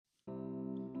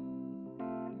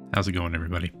How's it going,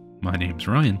 everybody? My name's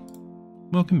Ryan.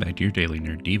 Welcome back to your Daily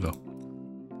Nerd Devo.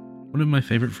 One of my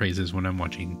favorite phrases when I'm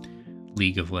watching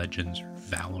League of Legends or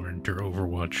Valorant or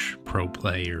Overwatch pro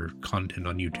play or content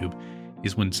on YouTube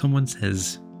is when someone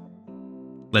says,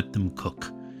 let them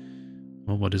cook.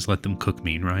 Well, what does let them cook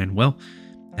mean, Ryan? Well,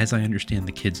 as I understand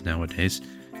the kids nowadays,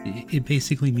 it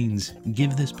basically means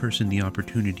give this person the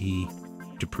opportunity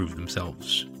to prove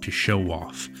themselves, to show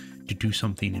off, to do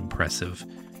something impressive.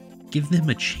 Give them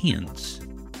a chance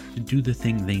to do the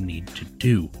thing they need to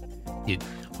do. It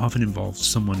often involves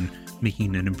someone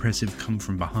making an impressive come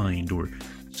from behind or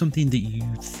something that you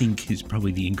think is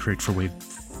probably the incorrect way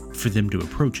for them to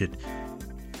approach it,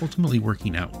 ultimately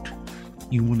working out.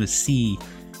 You want to see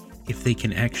if they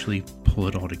can actually pull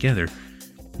it all together,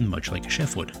 much like a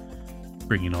chef would,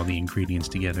 bringing all the ingredients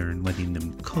together and letting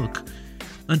them cook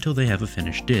until they have a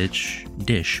finished dish,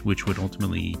 which would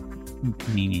ultimately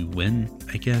mean you win,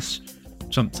 I guess.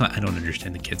 I don't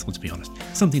understand the kids, let's be honest.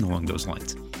 Something along those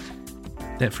lines.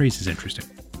 That phrase is interesting.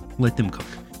 Let them cook.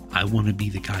 I want to be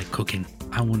the guy cooking.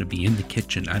 I want to be in the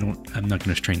kitchen. I'm not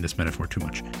going to strain this metaphor too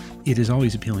much. It is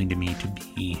always appealing to me to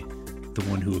be the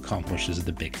one who accomplishes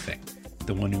the big thing,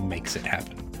 the one who makes it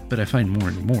happen. But I find more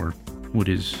and more what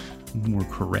is more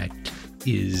correct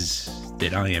is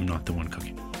that I am not the one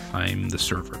cooking. I'm the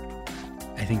server.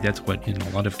 I think that's what in a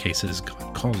lot of cases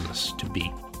God calls us to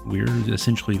be. We're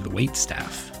essentially the wait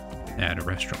staff at a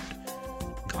restaurant.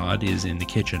 God is in the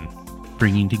kitchen,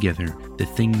 bringing together the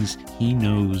things He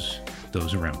knows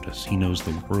those around us, He knows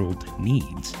the world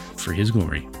needs for His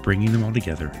glory, bringing them all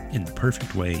together in the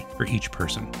perfect way for each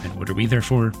person. And what are we there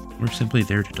for? We're simply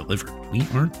there to deliver. We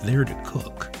aren't there to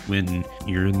cook. When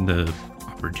you're in the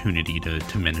opportunity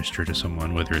to minister to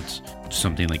someone, whether it's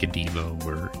something like a Devo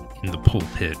or in the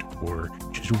pulpit or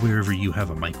just wherever you have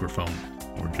a microphone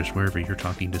or just wherever you're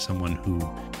talking to someone who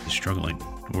is struggling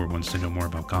or wants to know more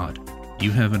about God, you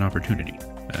have an opportunity,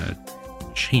 a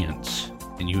chance,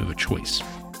 and you have a choice.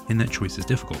 And that choice is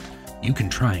difficult. You can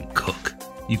try and cook.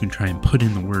 You can try and put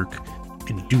in the work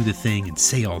and do the thing and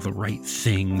say all the right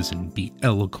things and be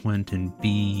eloquent and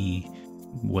be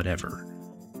whatever.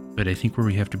 But I think where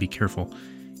we have to be careful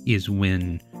is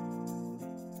when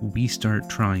we start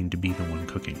trying to be the one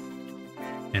cooking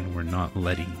and we're not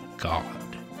letting God,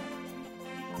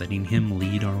 letting Him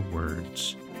lead our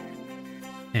words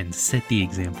and set the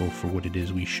example for what it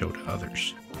is we show to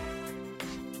others.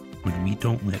 When we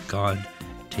don't let God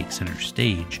take center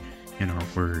stage in our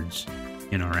words,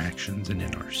 in our actions, and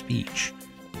in our speech,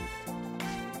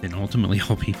 then ultimately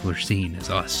all people are seeing is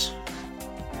us.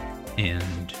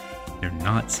 And they're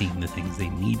not seeing the things they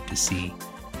need to see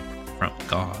from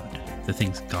God, the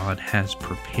things God has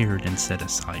prepared and set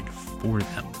aside for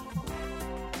them.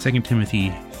 2 Timothy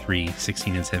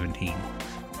 3:16 and 17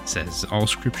 says, all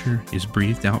scripture is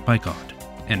breathed out by God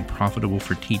and profitable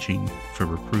for teaching, for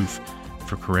reproof,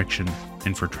 for correction,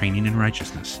 and for training in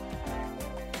righteousness,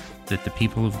 that the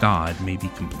people of God may be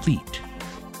complete,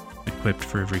 equipped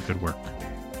for every good work.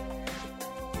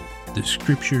 The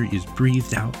scripture is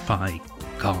breathed out by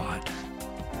God.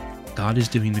 God is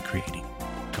doing the creating.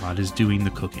 God is doing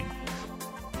the cooking.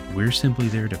 We're simply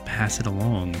there to pass it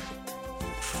along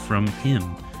from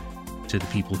Him to the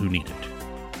people who need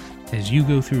it. As you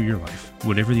go through your life,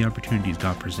 whatever the opportunities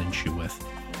God presents you with,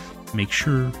 make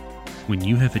sure when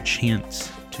you have a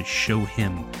chance to show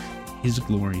Him His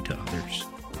glory to others,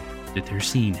 that they're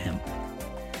seeing Him,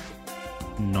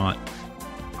 not,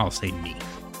 I'll say, me.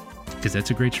 Because that's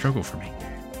a great struggle for me,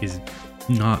 is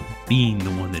not being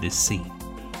the one that is seen,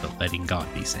 but letting God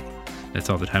be seen. That's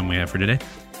all the time we have for today.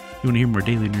 If you want to hear more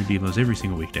Daily Nerd Devos every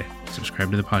single weekday, subscribe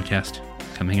to the podcast,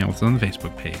 come hang out with us on the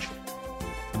Facebook page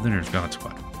of the Nerd of God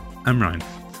Squad. I'm Ryan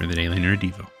for the Daily Nerd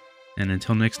Devo, and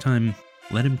until next time,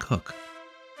 let Him cook.